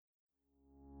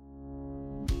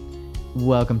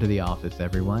Welcome to the office,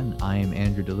 everyone. I am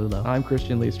Andrew DeLulo. I'm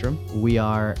Christian Leestrom. We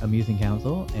are Amusing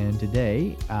Council, and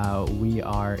today we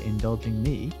are indulging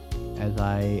me as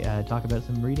I talk about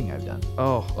some reading I've done.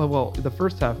 Oh, well, the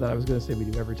first half that I was going to say we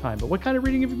do every time, but what kind of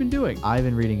reading have you been doing? I've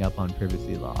been reading up on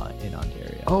privacy law in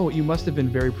Ontario. Oh, you must have been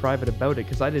very private about it,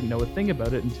 because I didn't know a thing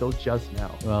about it until just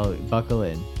now. Well, buckle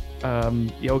in.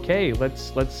 Okay,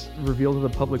 let's reveal to the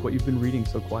public what you've been reading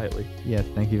so quietly. Yes,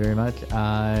 thank you very much.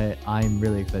 I'm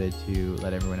really excited to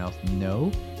let everyone else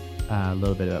know a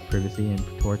little bit about privacy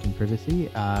and tort and privacy.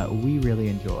 We really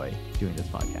enjoy doing this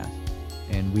podcast,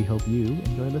 and we hope you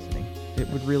enjoy listening. It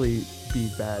would really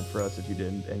be bad for us if you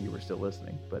didn't and you were still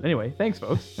listening. But anyway, thanks,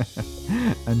 folks.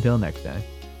 Until next time.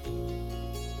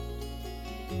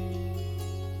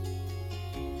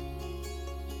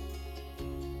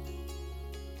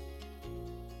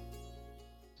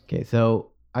 Okay,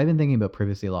 so I've been thinking about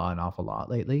privacy law an awful lot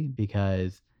lately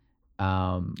because,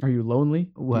 Are you lonely?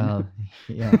 well,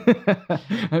 yeah,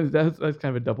 that's kind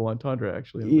of a double entendre,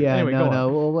 actually. yeah, Anyway, go on. no.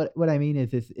 Well, what I mean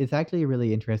is, it's actually a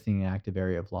really interesting and active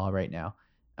area of law right now,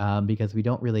 because we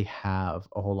don't really have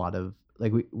a whole lot of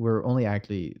we're only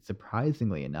actually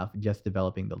surprisingly enough just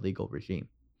developing the legal regime.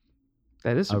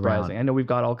 That is surprising. around- I know we've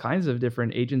got all kinds of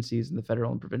different agencies in the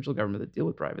federal and provincial government that deal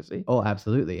with privacy. Oh,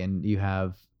 absolutely, and you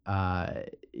have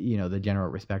the general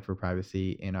respect for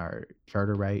privacy in our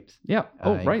charter rights. Yeah.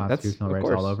 Oh, And right. That's constitutional of rights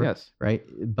course. all over. Yes. Right?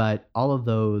 But all of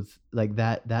those, like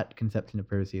that conception of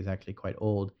privacy is actually quite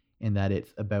old in that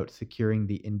it's about securing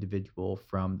the individual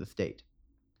from the state.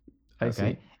 I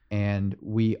see. And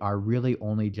we are really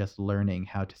only just learning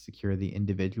how to secure the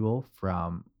individual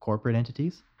from corporate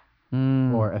entities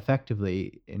or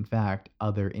effectively, in fact,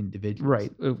 other individuals.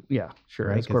 right. Yeah. Sure.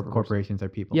 Right? As 'Cause corporate corporations are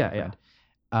people. Yeah, my yeah.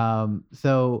 friend.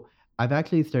 So I've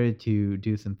actually started to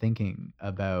do some thinking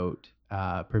about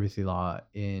privacy law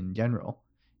in general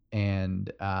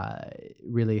and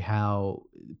really how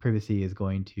privacy is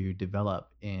going to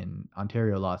develop in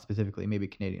Ontario law specifically, maybe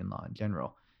Canadian law in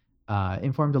general.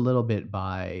 Informed a little bit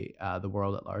by the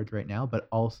world at large right now, but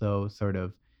also sort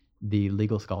of the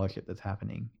legal scholarship that's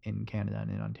happening in Canada and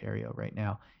in Ontario right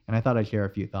now. And I thought I'd share a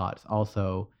few thoughts.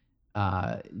 Also,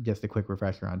 just a quick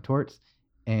refresher on torts.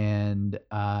 And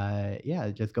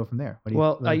just go from there. What do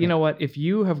Well, what do you think? know what? If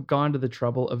you have gone to the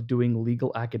trouble of doing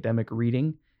legal academic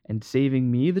reading and saving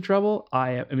me the trouble,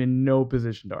 I am in no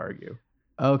position to argue.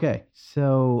 Okay,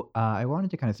 so I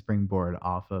wanted to kind of springboard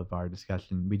off of our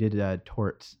discussion. We did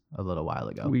torts a little while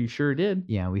ago. We sure did.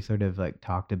 Yeah, we sort of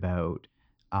talked about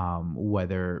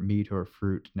whether meat or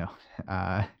fruit. No,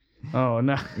 Oh,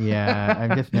 no. yeah,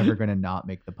 I'm just never gonna not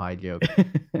make the pie joke.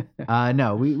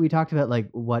 No, we talked about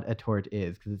what a tort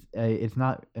is because it's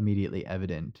not immediately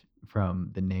evident from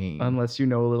the name. Unless you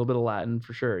know a little bit of Latin,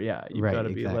 for sure. Yeah, you've Right, got to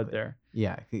be led exactly. there.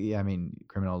 Yeah, I mean,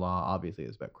 criminal law obviously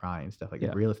is about crime stuff like that.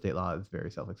 Yeah. Real estate law is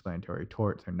very self-explanatory.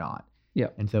 Torts are not. Yeah.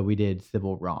 And so we did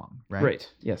civil wrong, right?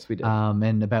 Right. Yes, we did.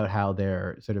 And about how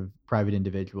they're sort of private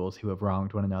individuals who have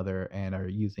wronged one another and are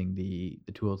using the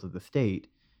tools of the state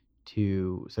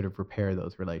to sort of repair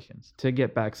those relations. To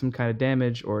get back some kind of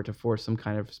damage or to force some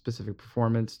kind of specific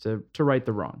performance to right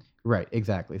the wrong. Right,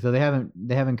 exactly. So they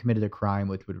haven't committed a crime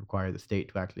which would require the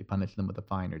state to actually punish them with a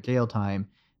fine or jail time.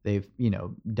 They've,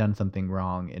 done something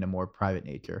wrong in a more private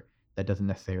nature that doesn't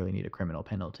necessarily need a criminal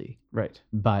penalty, Right.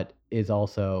 but is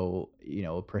also,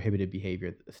 a prohibited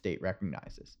behavior that the state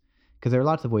recognizes. Because there are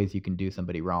lots of ways you can do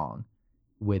somebody wrong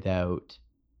without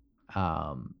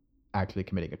actually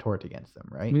committing a tort against them,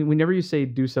 right? Whenever you say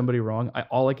do somebody wrong,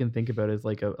 all I can think about is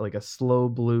like a slow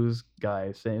blues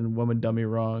guy saying "woman done me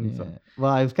wrong." So, Yeah.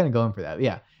 Well, I was kind of going for that.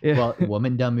 Yeah. yeah. Well,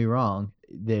 woman done me wrong.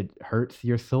 That hurts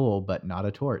your soul, but not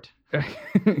a tort.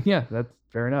 Yeah, that's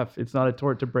fair enough. It's not a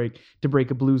tort to break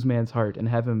a blues man's heart and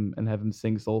have him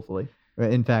sing soulfully.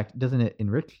 Right. In fact, doesn't it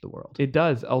enrich the world? It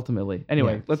does ultimately.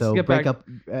 Anyway, Yeah, let's so get break back. up,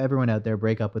 everyone out there.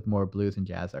 Break up with more blues and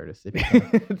jazz artists. If you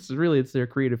can. It's their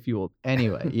creative fuel.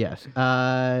 Anyway, yes.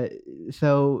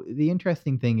 So the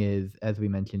interesting thing is, as we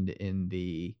mentioned in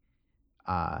the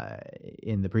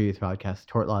previous podcast,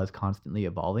 tort law is constantly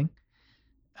evolving,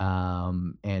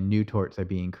 and new torts are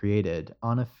being created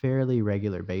on a fairly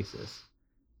regular basis.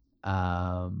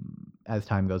 As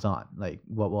time goes on, like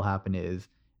what will happen is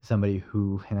somebody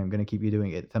who, and I'm going to keep you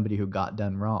doing it, somebody who got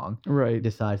done wrong Right.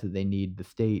 decides that they need the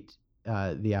state,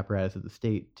 the apparatus of the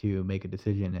state to make a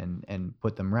decision and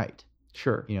put them right.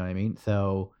 Sure. You know what I mean?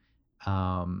 So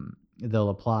they'll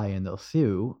apply and they'll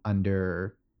sue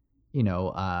under,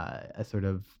 a sort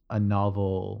of a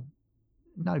novel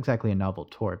not exactly a novel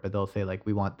tort, but they'll say like,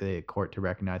 we want the court to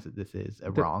recognize that this is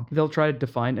a wrong. They'll try to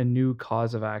define a new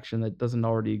cause of action that doesn't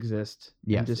already exist,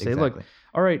 and Yes, just say, "Look, exactly.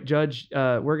 all right, judge,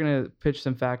 we're going to pitch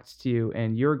some facts to you,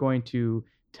 and you're going to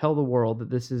tell the world that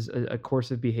this is a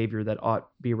course of behavior that ought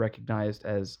be recognized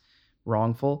as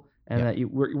wrongful, and Yeah.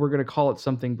 that we're going to call it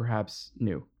something perhaps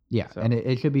new." Yeah, So- and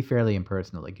it should be fairly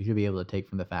impersonal. Like you should be able to take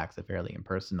from the facts a fairly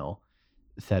impersonal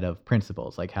set of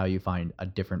principles, like how you find a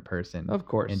different person Of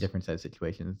course. in different set of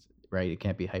situations, right? It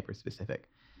can't be hyper specific.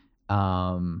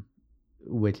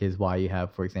 Which is why you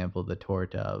have, for example, the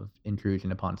tort of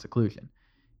intrusion upon seclusion.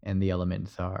 And the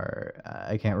elements are,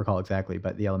 I can't recall exactly,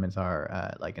 but the elements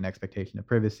are like an expectation of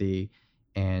privacy,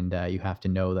 and you have to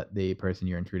know that the person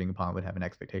you're intruding upon would have an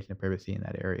expectation of privacy in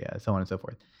that area, so on and so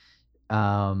forth.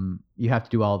 You have to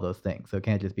do all those things. So it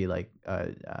can't just be like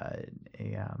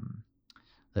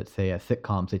let's say a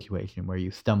sitcom situation where you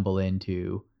stumble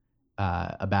into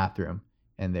a bathroom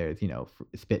and there's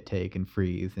spit take and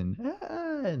freeze and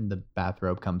the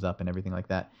bathrobe comes up and everything like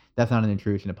that. That's not an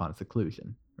intrusion upon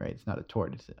seclusion, right? It's not a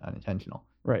tort. It's unintentional.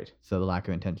 Right. So the lack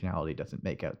of intentionality doesn't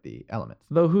make out the elements.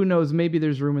 Though who knows, maybe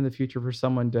there's room in the future for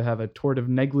someone to have a tort of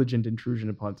negligent intrusion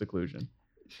upon seclusion.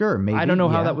 Sure, maybe. I don't know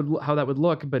how yeah. that would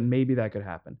look, but maybe that could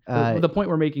happen. Uh, The point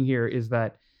we're making here is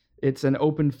that it's an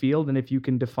open field, and if you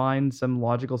can define some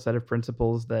logical set of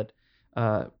principles that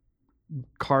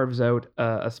carves out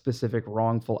a specific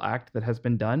wrongful act that has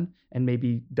been done and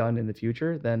maybe done in the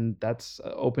future, then that's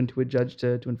open to a judge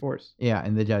to enforce. Yeah,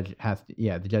 and the judge has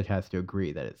to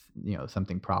agree that it's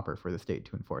something proper for the state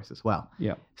to enforce as well.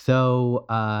 Yeah. So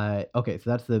okay, so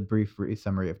that's the brief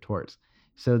summary of torts.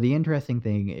 So the interesting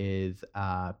thing is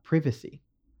privacy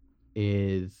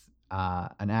is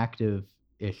an active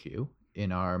issue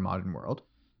in our modern world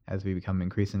as we become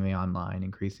increasingly online,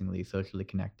 increasingly socially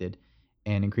connected,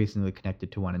 and increasingly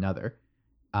connected to one another.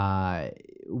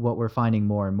 What we're finding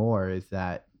more and more is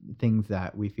that things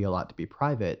that we feel ought to be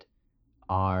private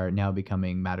are now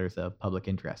becoming matters of public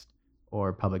interest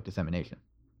or public dissemination,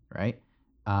 right?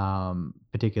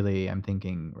 Particularly, I'm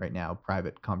thinking right now,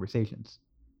 private conversations.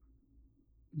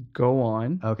 Go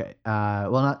on. Okay.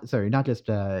 Not just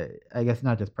I guess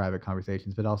not just private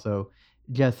conversations, but also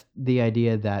just the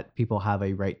idea that people have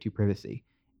a right to privacy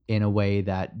in a way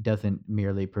that doesn't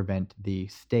merely prevent the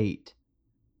state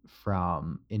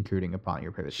from intruding upon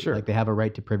your privacy. Sure. Like they have a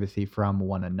right to privacy from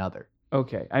one another.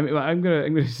 Okay, I'm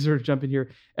gonna sort of jump in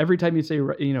here. Every time you say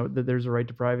that there's a right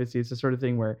to privacy, it's the sort of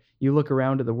thing where you look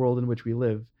around at the world in which we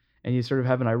live, and you sort of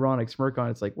have an ironic smirk on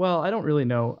it. It's like, well, I don't really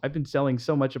know. I've been selling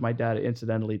so much of my data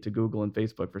incidentally to Google and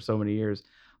Facebook for so many years.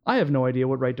 I have no idea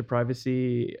what right to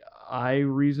privacy I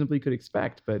reasonably could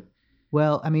expect, but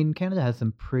Well, I mean, Canada has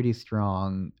some pretty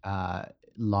strong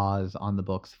laws on the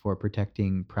books for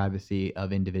protecting privacy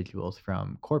of individuals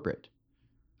from corporate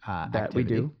that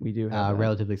activity. we do have that.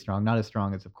 Relatively strong, not as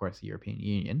strong as, of course, the European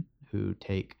Union, who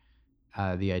take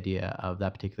the idea of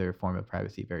that particular form of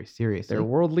privacy very seriously. They're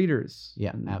world leaders.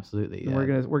 Yeah, And- absolutely. and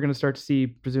we're gonna start to see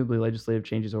presumably legislative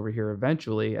changes over here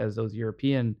eventually as those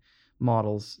European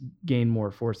models gain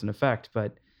more force and effect.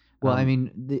 But Well, I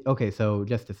mean, so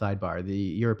just a sidebar, the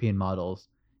European models,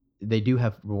 they do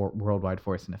have worldwide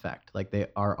force and effect. Like they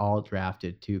are all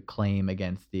drafted to claim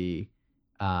against the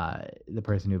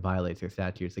person who violates their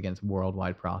statutes against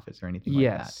worldwide profits or anything like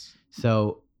that. yes,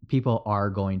 So people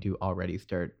are going to already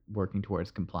start working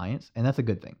towards compliance, and that's a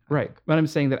good thing. I right. think. But I'm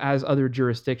saying that as other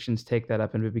jurisdictions take that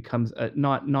up and it becomes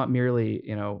not merely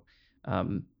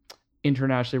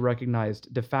internationally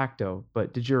recognized de facto,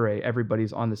 but de jure,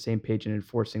 everybody's on the same page in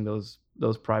enforcing those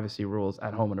privacy rules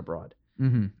at home and abroad.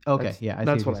 Mhm. Okay, That's- yeah, I see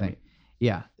that's what what I you're saying.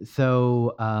 Yeah.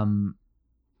 So,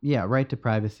 right to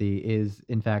privacy is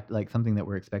in fact like something that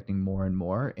we're expecting more and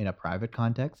more in a private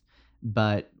context,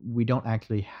 but we don't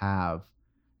actually have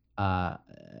a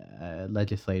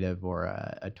legislative or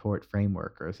a tort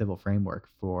framework or a civil framework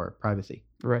for privacy.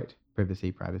 Right.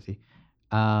 Privacy.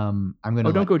 I'm gonna.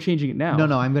 Oh, don't go changing it now.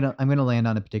 No, I'm gonna land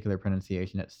on a particular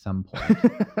pronunciation at some point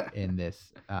in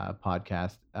this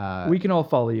podcast. We can all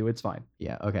follow you. It's fine.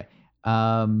 Yeah. Okay.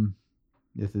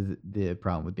 This is the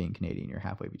problem with being Canadian. You're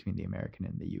halfway between the American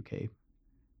and the UK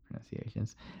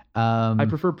pronunciations. I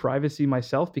prefer privacy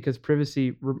myself because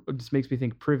privacy just makes me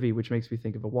think privy, which makes me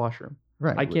think of a washroom.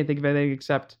 right. I can't think of anything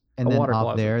except And a then water off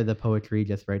closet. there, the poetry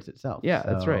just writes itself. Yeah,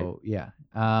 that's right. So, yeah.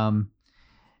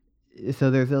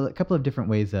 So there's a couple of different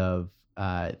ways of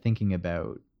thinking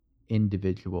about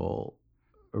individual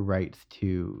rights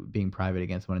to being private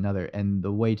against one another, and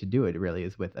the way to do it really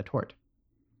is with a tort,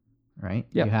 right?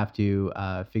 Yeah. You have to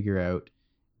figure out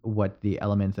what the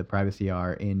elements of privacy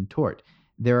are in tort.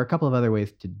 There are a couple of other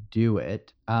ways to do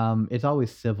it. It's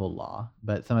always civil law,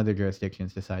 but some other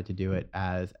jurisdictions decide to do it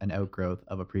as an outgrowth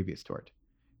of a previous tort.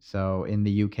 So in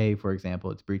the UK, for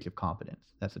example, it's breach of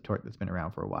confidence. That's a tort that's been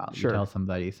around for a while. You tell Sure.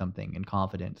 somebody something in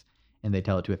confidence, and they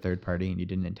tell it to a third party, and you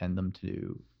didn't intend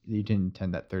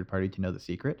that third party to know the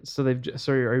secret. So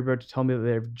sorry, are you about to tell me that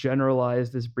they've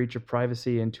generalized this breach of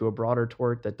privacy into a broader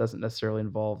tort that doesn't necessarily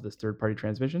involve this third-party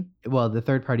transmission? Well, the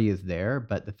third party is there,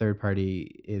 but the third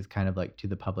party is kind of like to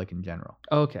the public in general,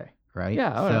 Okay. right?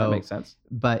 Yeah, oh, that makes sense.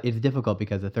 But it's difficult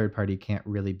because the third party can't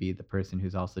really be the person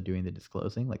who's also doing the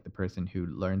disclosing, like the person who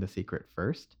learned the secret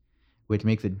first, which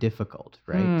makes it difficult,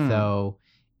 right? So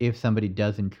if somebody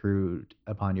does intrude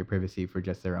upon your privacy for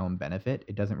just their own benefit,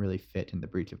 it doesn't really fit in the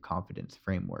breach of confidence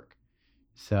framework.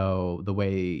 So the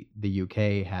way the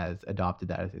UK has adopted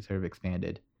that is they sort of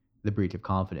expanded the breach of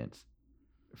confidence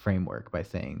framework by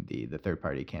saying the third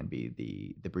party can be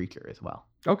the breacher as well,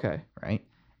 Okay. right?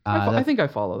 I think I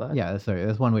follow that. Yeah,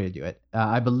 that's one way to do it.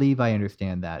 I believe I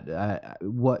understand that.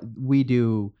 What we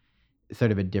do sort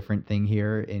of a different thing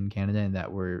here in Canada in that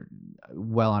we're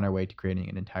well on our way to creating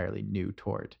an entirely new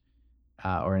tort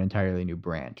or an entirely new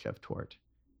branch of tort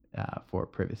for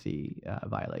privacy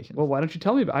violations. Well, why don't you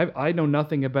tell me? I know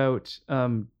nothing about.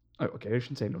 Okay, I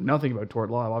shouldn't say know nothing about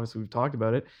tort law. Obviously, we've talked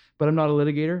about it, but I'm not a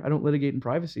litigator. I don't litigate in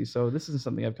privacy, so this isn't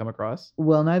something I've come across.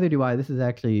 Well, neither do I. This is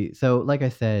actually so. Like I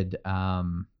said,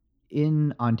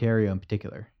 in Ontario in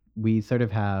particular, we're sort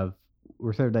of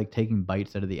like taking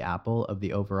bites out of the apple of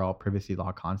the overall privacy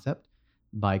law concept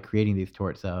by creating these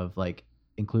torts of like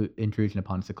intrusion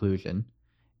upon seclusion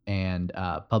and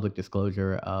public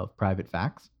disclosure of private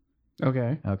facts.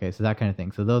 Okay. Okay, so that kind of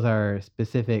thing. So those are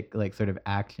specific like sort of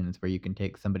actions where you can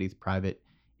take somebody's private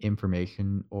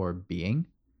information or being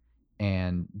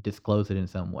and disclose it in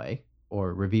some way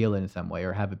or reveal it in some way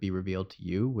or have it be revealed to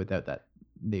you without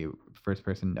the first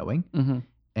person knowing. Mm-hmm.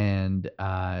 And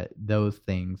those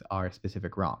things are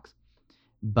specific wrongs.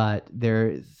 But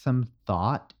there's some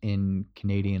thought in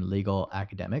Canadian legal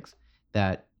academics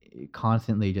that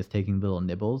constantly just taking little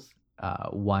nibbles,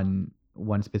 one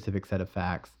specific set of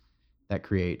facts that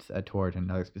creates a tort and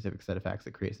another specific set of facts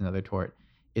that creates another tort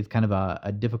is kind of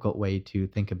a difficult way to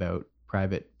think about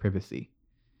private privacy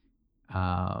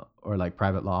or like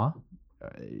private law.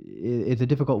 It's a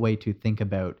difficult way to think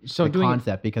about the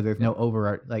concept because there's no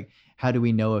overart, like how do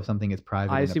we know if something is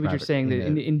private? I see what you're saying. That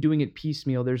in doing it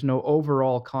piecemeal, there's no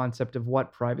overall concept of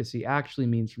what privacy actually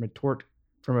means from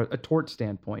a tort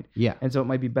standpoint. Yeah. And so it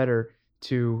might be better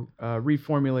to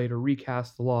reformulate or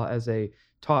recast the law as a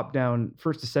top-down,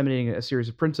 first disseminating a series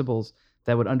of principles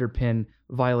that would underpin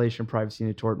violation of privacy in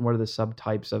a tort and what are the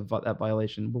subtypes of that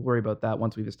violation. We'll worry about that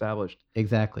once we've established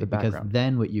exactly the because background.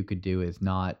 then what you could do is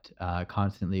not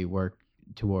constantly work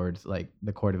towards like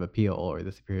the Court of Appeal or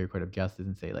the Superior Court of Justice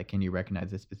and say like, can you recognize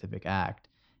this specific act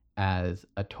as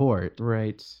a tort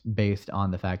right based on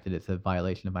the fact that it's a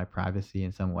violation of my privacy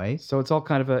in some way? So it's all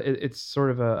kind of it's sort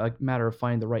of a matter of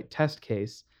finding the right test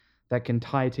case that can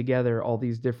tie together all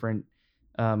these different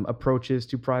approaches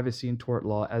to privacy and tort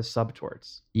law as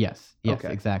subtorts. Yes,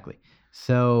 Okay. exactly.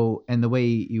 So, and the way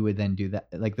you would then do that,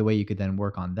 like the way you could then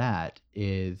work on that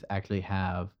is actually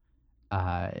have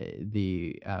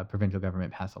the provincial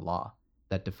government pass a law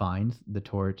that defines the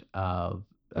tort of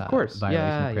course,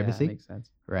 violation of privacy, makes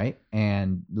sense. right?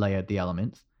 And lay out the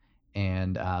elements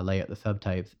and lay out the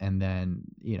subtypes, and then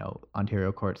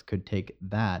Ontario courts could take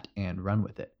that and run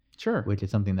with it. Sure. Which is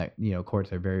something that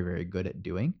courts are very, very good at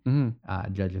doing.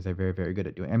 Mm-hmm. Judges are very, very good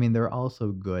at doing. I mean, they're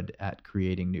also good at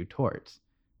creating new torts.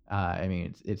 I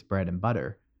mean, it's bread and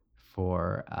butter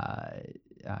for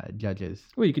judges.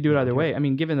 Well, you could do it either way. I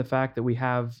mean, given the fact that we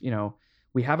have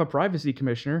a privacy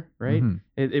commissioner, right? Mm-hmm.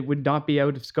 It would not be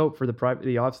out of scope for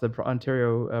the Office of the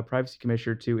Ontario Privacy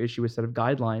Commissioner to issue a set of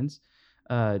guidelines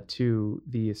to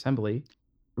the Assembly.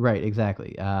 Right.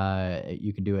 Exactly.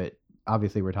 You can do it.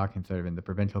 Obviously, we're talking sort of in the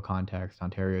provincial context,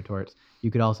 Ontario torts. You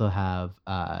could also have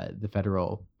the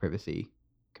federal privacy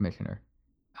commissioner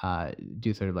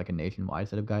do sort of like a nationwide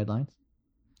set of guidelines.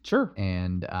 Sure.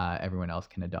 And everyone else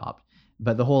can adopt.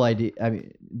 But the whole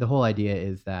idea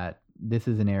is that this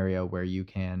is an area where you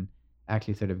can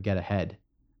actually sort of get ahead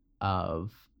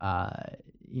of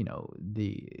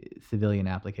the civilian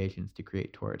applications to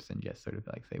create torts and just sort of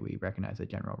like say we recognize a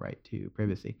general right to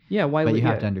privacy. Yeah, but you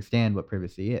have to understand what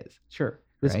privacy is. Sure.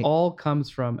 This all comes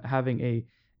from having a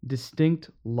distinct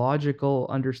logical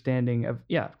understanding of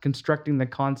constructing the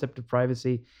concept of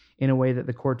privacy in a way that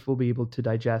the courts will be able to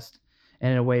digest,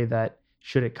 and in a way that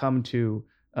should it come to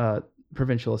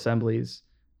provincial assemblies,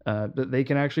 that they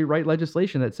can actually write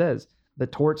legislation that says the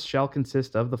torts shall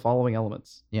consist of the following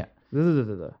elements. Yeah.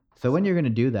 So when So you're going to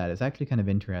do that, it's actually kind of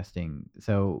interesting.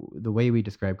 So the way we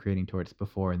described creating torts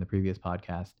before in the previous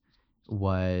podcast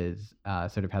was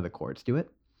sort of how the courts do it,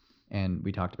 and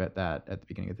we talked about that at the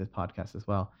beginning of this podcast as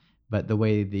well. But the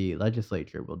way the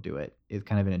legislature will do it is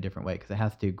kind of in a different way because it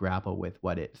has to grapple with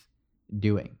what it's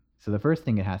doing. So the first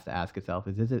thing it has to ask itself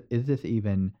is this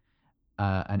even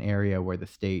an area where the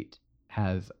state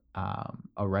has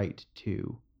a right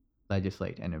to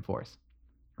legislate and enforce,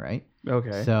 right?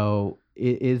 okay. So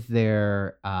is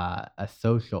there a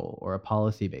social or a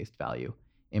policy-based value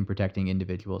in protecting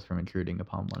individuals from intruding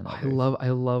upon one another? I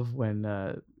love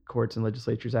when courts and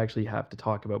legislatures actually have to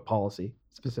talk about policy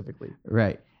specifically.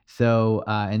 Right. So,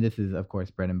 and this is, of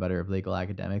course, bread and butter of legal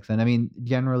academics. And I mean,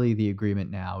 generally, the agreement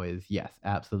now is yes,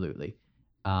 absolutely.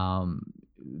 Um,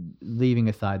 Leaving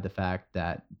aside the fact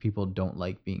that people don't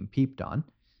like being peeped on,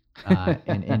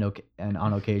 and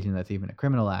on occasion that's even a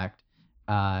criminal act,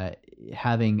 uh,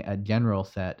 having a general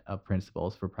set of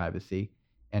principles for privacy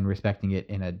and respecting it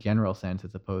in a general sense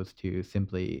as opposed to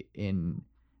simply in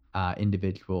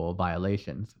individual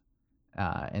violations,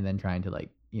 and then trying to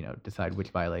decide which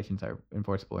violations are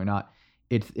enforceable or not.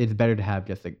 It's better to have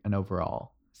just an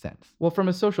overall sense. Well, from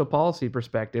a social policy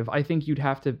perspective, I think you'd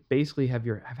have to basically have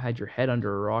had your head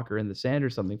under a rock or in the sand or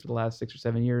something for the last 6 or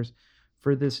 7 years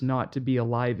for this not to be a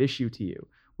live issue to you.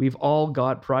 We've all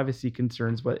got privacy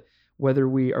concerns, but whether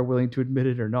we are willing to admit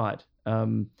it or not.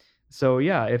 So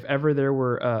yeah, if ever there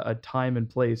were a time and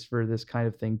place for this kind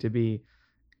of thing to be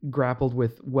grappled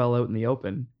with well out in the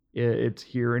open, it's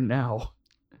here and now.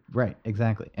 Right,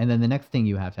 exactly. And then the next thing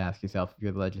you have to ask yourself if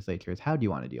you're the legislature is how do you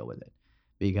want to deal with it?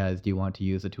 Because do you want to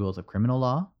use the tools of criminal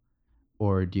law,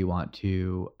 or do you want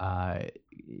to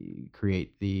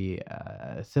create the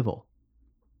civil?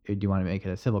 Or do you want to make it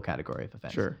a civil category of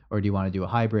offense? Sure. Or do you want to do a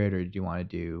hybrid, or do you want to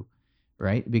do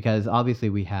right? Because obviously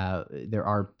there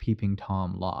are peeping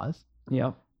tom laws.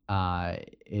 Yeah.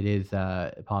 It is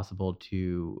possible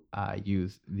to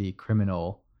use the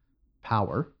criminal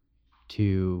power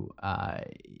to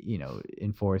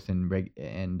enforce and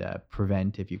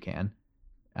prevent, if you can,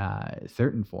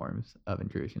 certain forms of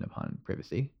intrusion upon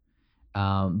privacy.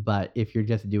 But if you're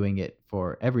just doing it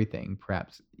for everything,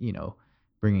 perhaps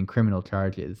bringing criminal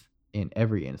charges in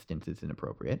every instance is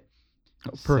inappropriate.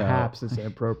 Perhaps So it's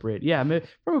inappropriate. Yeah,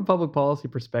 from a public policy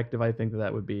perspective, I think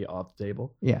that would be off the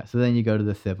table. yeah, so then you go to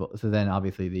the civil. So then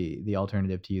obviously the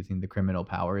alternative to using the criminal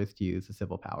power is to use the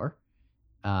civil power.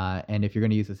 And if you're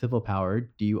going to use the civil power,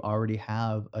 do you already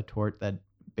have a tort that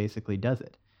basically does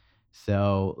it?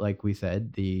 So, like we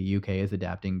said, the UK is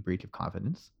adapting breach of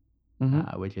confidence, Hmm.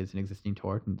 which is an existing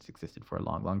tort and it's existed for a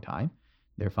long, long time.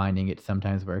 They're finding it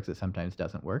sometimes works, it sometimes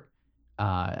doesn't work.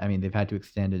 I mean, they've had to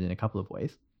extend it in a couple of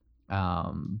ways,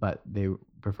 but they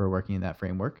prefer working in that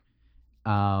framework.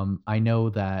 I know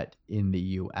that in the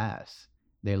US,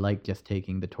 they like just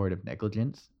taking the tort of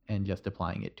negligence and just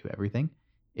applying it to everything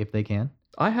if they can.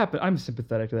 I'm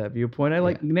sympathetic to that viewpoint. I Yeah.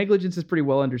 like negligence is pretty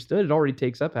well understood. It already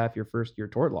takes up half your first year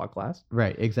tort law class.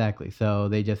 Right, exactly. So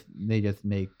they just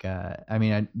make. I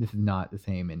mean, this is not the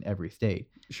same in every state,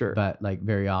 Sure. but like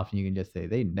very often you can just say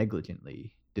they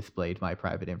negligently displayed my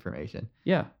private information.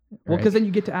 Yeah. Well, because Right. then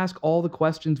you get to ask all the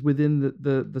questions within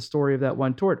the story of that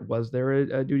one tort. Was there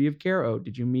a duty of care owed?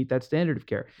 Did you meet that standard of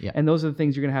care? Yeah. And those are the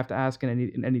things you're going to have to ask in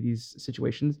any of these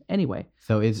situations anyway.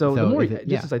 So The more, is it,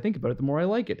 just as I think about it, the more I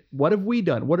like it. What have we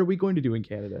done? What are we going to do in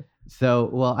Canada? So,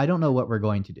 well, I don't know what we're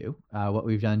going to do. What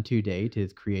we've done to date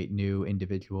is create new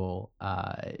individual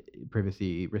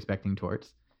privacy respecting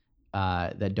torts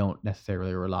that don't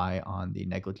necessarily rely on the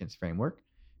negligence framework.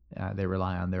 They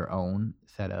rely on their own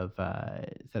set of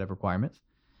requirements.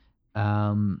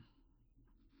 Um,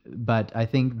 but I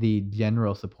think the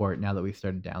general support now that we've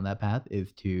started down that path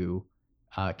is to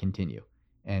continue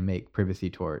and make privacy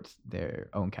torts their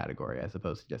own category as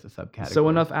opposed to just a subcategory. So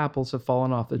enough apples have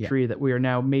fallen off the Yeah. tree that we are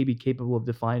now maybe capable of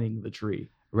defining the tree.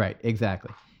 Right,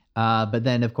 exactly. But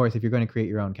then, of course, if you're going to create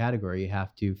your own category, you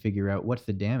have to figure out what's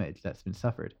the damage that's been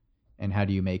suffered, and how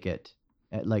do you make it,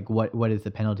 like what is the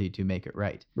penalty to make it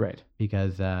right? Right.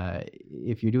 Because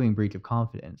if you're doing breach of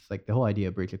confidence, like the whole idea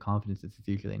of breach of confidence is it's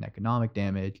usually an economic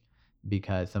damage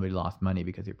because somebody lost money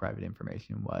because your private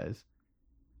information was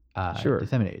Sure.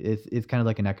 disseminated. It's kind of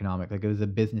like an economic, like it was a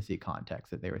businessy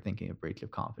context that they were thinking of breach of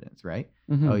confidence, right?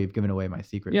 Mhm. Oh, you've given away my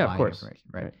secret Yeah, of buying course. information,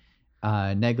 right?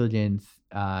 Negligence,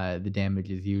 the damage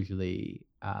is usually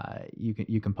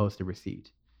you can post a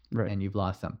receipt Right. and you've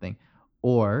lost something,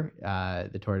 or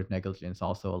the tort of negligence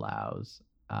also allows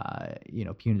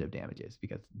punitive damages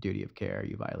because duty of care,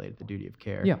 you violated the duty of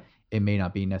care. Yeah. It may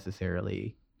not be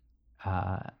necessarily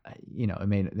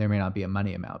there may not be a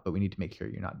money amount, but we need to make sure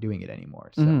you're not doing it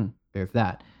anymore. So Mhm. there's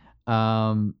that.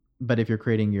 But if you're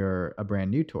creating a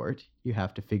brand new tort, you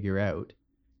have to figure out.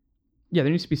 Yeah,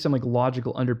 there needs to be some like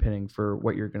logical underpinning for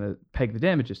what you're going to peg the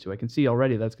damages to. I can see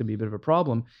already that's going to be a bit of a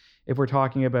problem if we're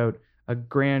talking about a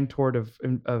grand tort of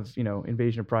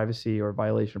invasion of privacy or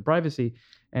violation of privacy,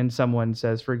 and someone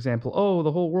says, for example, "Oh,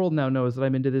 the whole world now knows that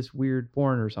I'm into this weird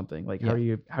porn or something." Like, how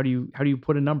Yeah. do you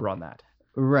put a number on that?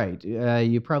 Right.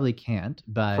 You probably can't,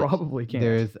 but Probably can't.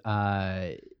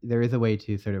 there is a way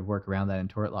to sort of work around that in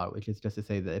tort law, which is just to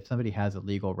say that if somebody has a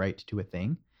legal right to a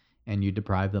thing, and you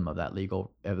deprive them of the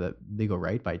legal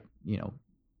right by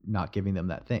not giving them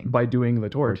that thing By doing the or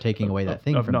tort taking away that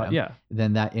thing of from not, them, yeah,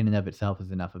 then that in and of itself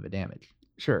is enough of a damage.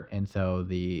 sure, And so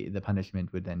the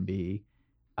punishment would then be,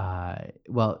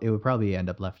 well, it would probably end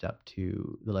up left up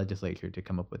to the legislature to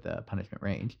come up with a punishment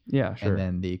range, yeah, sure. and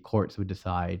then the courts would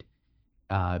decide,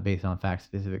 based on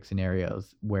fact-specific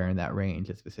scenarios, where in that range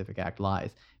a specific act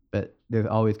lies. But there's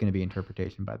always going to be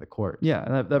interpretation by the courts. Yeah,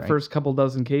 and that right? first couple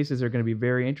dozen cases are going to be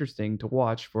very interesting to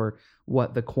watch for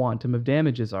what the quantum of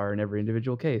damages are in every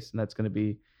individual case, and that's going to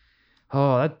be,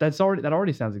 that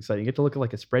already sounds exciting. You get to look at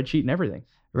like a spreadsheet and everything.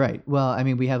 Right. Well, I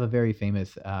mean, we have a very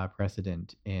famous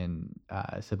precedent in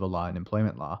civil law and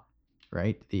employment law,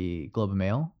 right? The Globe and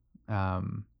Mail. Are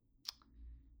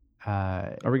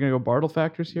we going to go Bartle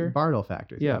factors here? Bartle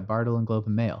factors. Yeah. Bartle and Globe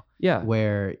and Mail. Yeah.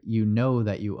 Where you know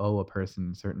that you owe a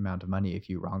person a certain amount of money if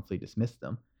you wrongfully dismiss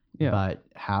them. Yeah. But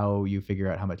how you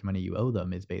figure out how much money you owe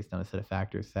them is based on a set of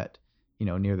factors set,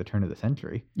 near the turn of the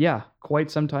century. Yeah,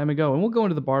 quite some time ago. And we'll go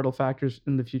into the Bartle factors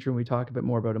in the future when we talk a bit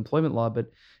more about employment law.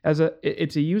 But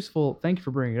it's a useful, thank you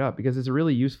for bringing it up, because it's a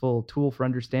really useful tool for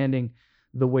understanding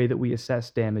the way that we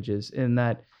assess damages, in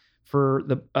that for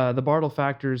the Bartle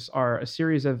factors are a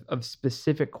series of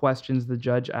specific questions the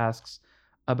judge asks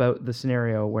about the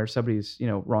scenario where somebody's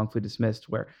wrongfully dismissed.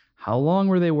 Where how long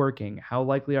were they working? How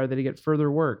likely are they to get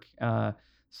further work?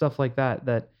 Stuff like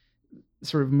that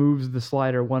sort of moves the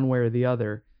slider one way or the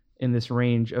other in this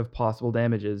range of possible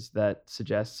damages that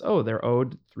suggests, they're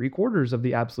owed 3/4 of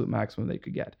the absolute maximum they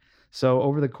could get. So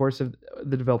over the course of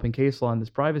the developing case law in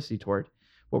this privacy tort,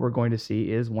 what we're going to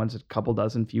see is once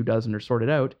a few dozen are sorted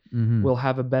out, we'll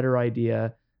have a better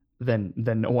idea than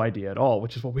no idea at all,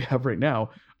 which is what we have right now,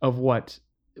 of what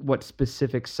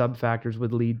specific sub-factors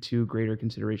would lead to greater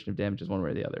consideration of damages one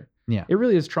way or the other. Yeah. It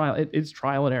really is trial. It's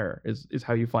trial and error is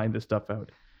how you find this stuff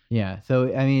out. Yeah.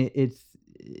 So, I mean,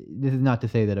 this is not to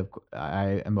say that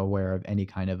I am aware of any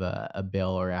kind of a bill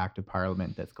or act of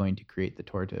parliament that's going to create the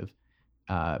tort of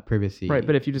privacy. Right.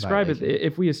 But if you describe violation. it,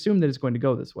 if we assume that it's going to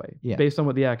go this way, Yeah. based on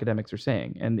what the academics are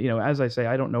saying, and, as I say,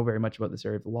 I don't know very much about this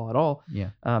area of the law at all.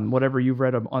 Yeah. Whatever you've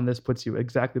read on this puts you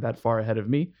exactly that far ahead of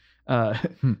me.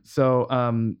 So,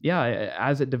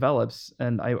 as it develops,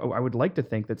 and I would like to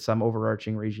think that some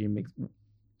overarching regime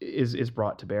is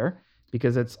brought to bear.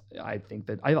 Because I think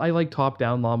that I like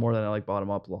top-down law more than I like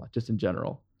bottom-up law, just in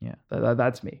general. Yeah.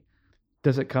 That's me.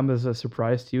 Does it come as a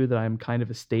surprise to you that I'm kind of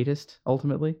a statist,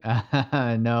 ultimately?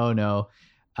 No.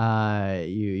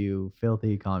 You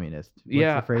filthy communist. What's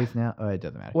the phrase now? Oh, it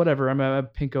doesn't matter. Whatever. I'm a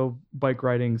pinko bike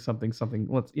riding something.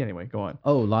 Anyway, go on.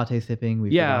 Oh, latte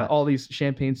sipping. All these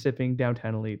champagne sipping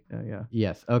downtown elite. Yeah.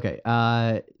 Yes. Okay.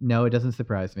 No, it doesn't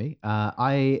surprise me.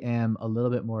 I am a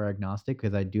little bit more agnostic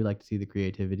because I do like to see the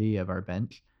creativity of our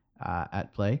bench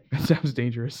at play. That sounds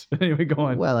dangerous. Anyway, go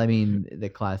on. Well, I mean, the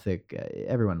classic.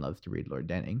 Everyone loves to read Lord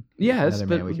Denning. Yes,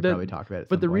 another man we should probably talk about.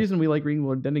 But the reason we like reading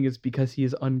Lord Denning is because he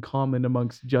is uncommon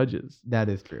amongst judges. That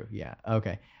is true. Yeah.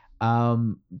 Okay.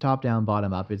 Top down,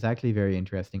 bottom up. It's actually very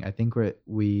interesting. I think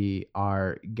we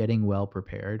are getting well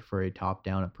prepared for a top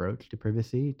down approach to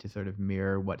privacy to sort of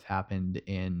mirror what's happened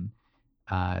in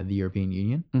the European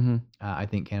Union. Mm-hmm. I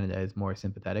think Canada is more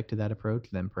sympathetic to that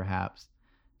approach than perhaps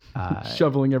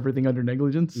shoveling everything under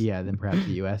negligence. Yeah, than perhaps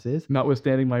the U.S. is.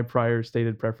 Notwithstanding my prior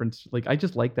stated preference, like I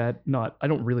just like that. I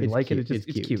don't really like cute. it.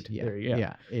 It's cute. Yeah.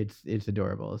 Yeah. It's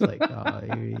adorable. It's like,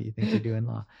 you think you're doing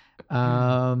law.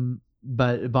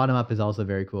 But bottom up is also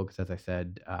very cool because, as I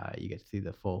said, you get to see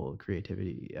the full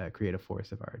creative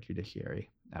force of our judiciary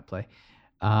at play.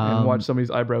 And watch somebody's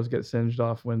eyebrows get singed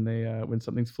off when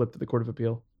something's flipped to the Court of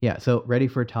Appeal. Yeah. So ready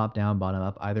for top down, bottom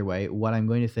up, either way. What I'm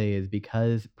going to say is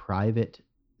because private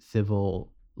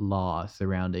civil law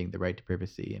surrounding the right to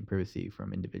privacy and privacy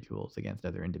from individuals against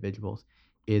other individuals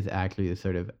is actually a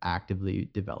sort of actively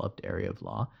developed area of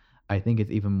law, I think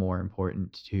it's even more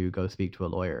important to go speak to a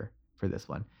lawyer for this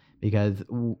one. Because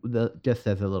just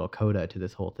as a little coda to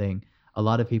this whole thing, a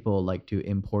lot of people like to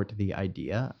import the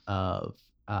idea of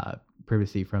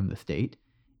privacy from the state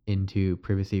into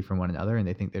privacy from one another, and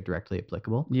they think they're directly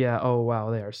applicable. Yeah. Oh, wow.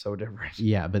 They are so different.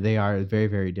 Yeah, but they are very,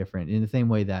 very different. In the same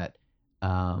way that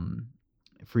um,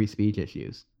 free speech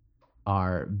issues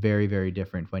are very, very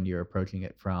different when you're approaching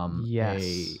it from a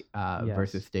Yes.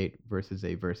 versus Yes. state versus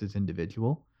a versus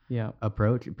individual Yeah.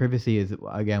 approach. Privacy is,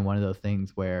 again, one of those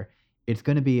things where it's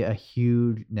going to be a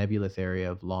huge nebulous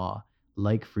area of law,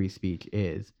 like free speech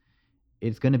is.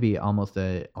 It's going to be almost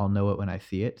a I'll know it when I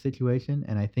see it situation.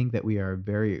 And I think that we are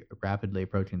very rapidly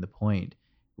approaching the point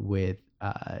with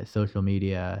social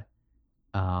media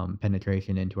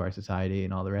penetration into our society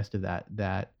and all the rest of that,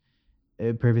 that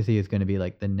privacy is going to be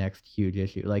like the next huge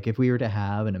issue. Like if we were to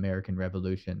have an American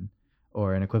Revolution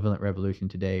or an equivalent revolution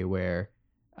today where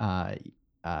uh,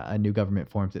 a new government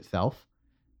forms itself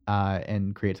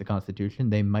and creates a constitution,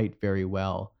 they might very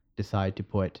well decide to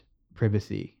put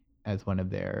privacy as one of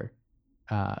their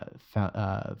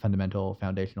fundamental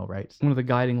foundational rights. One of the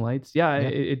guiding lights. Yeah, Yeah.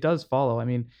 it does follow. I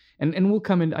mean, and we'll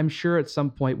come in. I'm sure at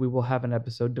some point we will have an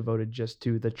episode devoted just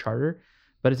to the charter.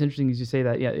 But it's interesting as you say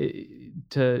that. Yeah,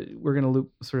 we're gonna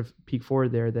loop sort of peek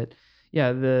forward there. That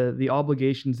yeah, the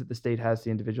obligations that the state has to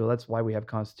the individual. That's why we have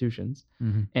constitutions.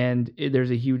 Mm-hmm. And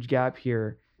there's a huge gap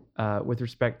here with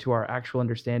respect to our actual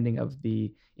understanding of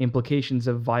the implications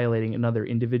of violating another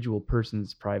individual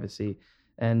person's privacy.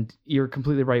 And you're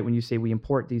completely right when you say we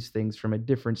import these things from a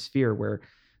different sphere where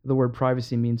the word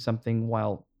privacy means something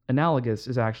while analogous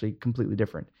is actually completely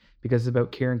different because it's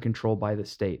about care and control by the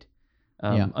state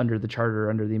under the charter,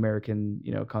 under the American,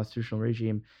 constitutional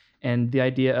regime. And the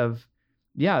idea of,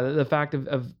 the fact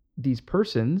of these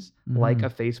persons like a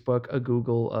Facebook, a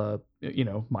Google,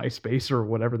 MySpace or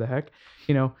whatever the heck,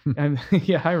 and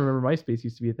yeah, I remember MySpace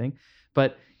used to be a thing,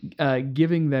 but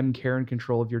giving them care and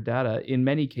control of your data in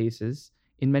many cases,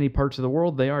 in many parts of the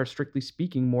world, they are strictly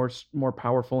speaking more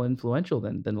powerful and influential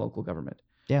than local government,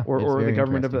 Yeah, or the very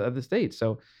government interesting. of the state.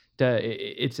 So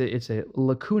it's a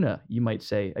lacuna, you might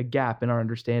say, a gap in our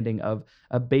understanding of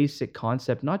a basic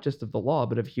concept, not just of the law,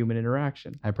 but of human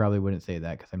interaction. I probably wouldn't say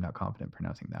that because I'm not confident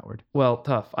pronouncing that word. Well,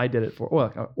 tough. I did it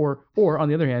or on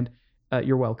the other hand,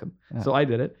 you're welcome. Yeah. So I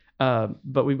did it.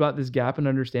 But we've got this gap in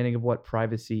understanding of what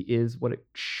privacy is, what it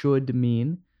should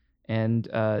mean, and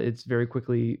it's very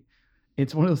quickly.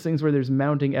 It's one of those things where there's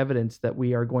mounting evidence that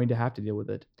we are going to have to deal with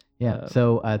it. Yeah.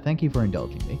 So thank you for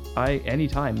indulging me.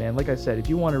 Anytime, man. Like I said, if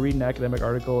you want to read an academic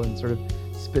article and sort of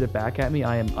spit it back at me,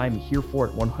 I'm here for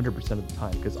it 100% of the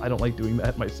time because I don't like doing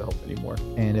that myself anymore.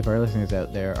 And if our listeners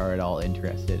out there are at all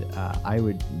interested,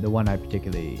 the one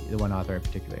author I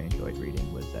particularly enjoyed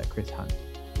reading was Chris Hunt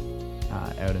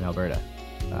out in Alberta.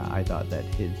 I thought that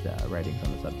his writings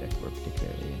on the subject were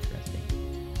particularly interesting.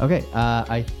 Okay,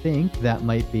 I think that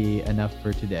might be enough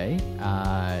for today.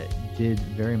 Did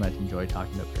very much enjoy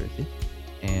talking about privacy,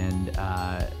 and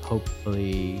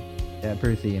hopefully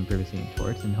privacy and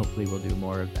torts, and hopefully we'll do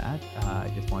more of that.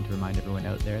 I just want to remind everyone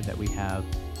out there that we have,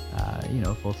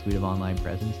 a full suite of online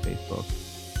presence: Facebook,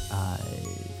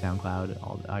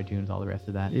 SoundCloud, iTunes, all the rest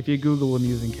of that. If you Google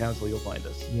Amusing Council, you'll find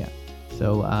us. Yeah.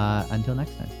 So until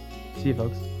next time. See you,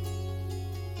 folks.